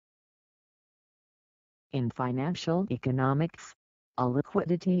In financial economics, a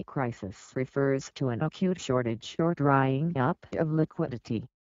liquidity crisis refers to an acute shortage or drying up of liquidity.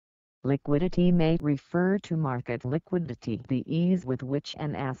 Liquidity may refer to market liquidity, the ease with which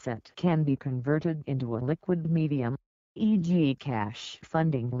an asset can be converted into a liquid medium, e.g. cash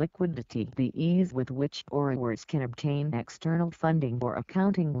funding liquidity, the ease with which borrowers can obtain external funding, or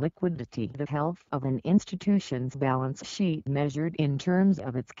accounting liquidity, the health of an institution's balance sheet measured in terms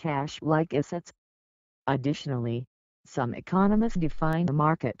of its cash-like assets. Additionally, some economists define a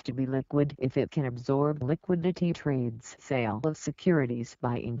market to be liquid if it can absorb liquidity trades, sale of securities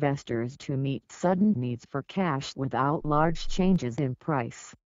by investors to meet sudden needs for cash without large changes in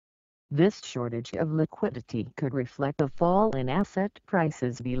price. This shortage of liquidity could reflect a fall in asset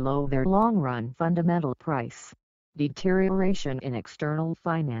prices below their long-run fundamental price, deterioration in external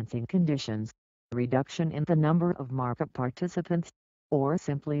financing conditions, reduction in the number of market participants, or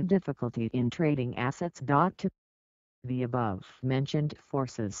simply difficulty in trading assets. The above-mentioned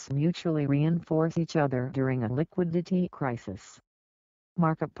forces mutually reinforce each other during a liquidity crisis.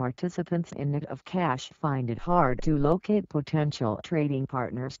 Market participants in need of cash find it hard to locate potential trading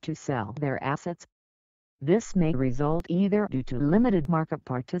partners to sell their assets. This may result either due to limited market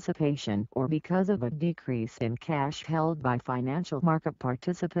participation or because of a decrease in cash held by financial market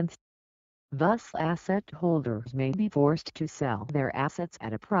participants. Thus, asset holders may be forced to sell their assets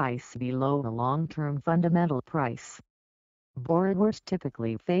at a price below the long-term fundamental price. Borrowers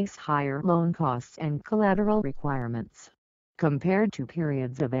typically face higher loan costs and collateral requirements compared to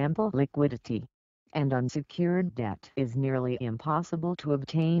periods of ample liquidity, and unsecured debt is nearly impossible to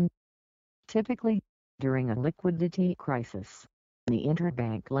obtain. Typically, during a liquidity crisis, the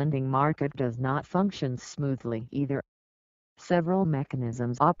interbank lending market does not function smoothly either. Several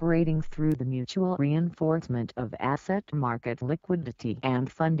mechanisms operating through the mutual reinforcement of asset market liquidity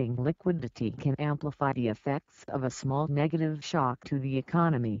and funding liquidity can amplify the effects of a small negative shock to the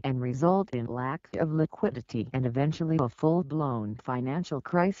economy and result in lack of liquidity and eventually a full-blown financial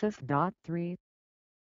crisis. 3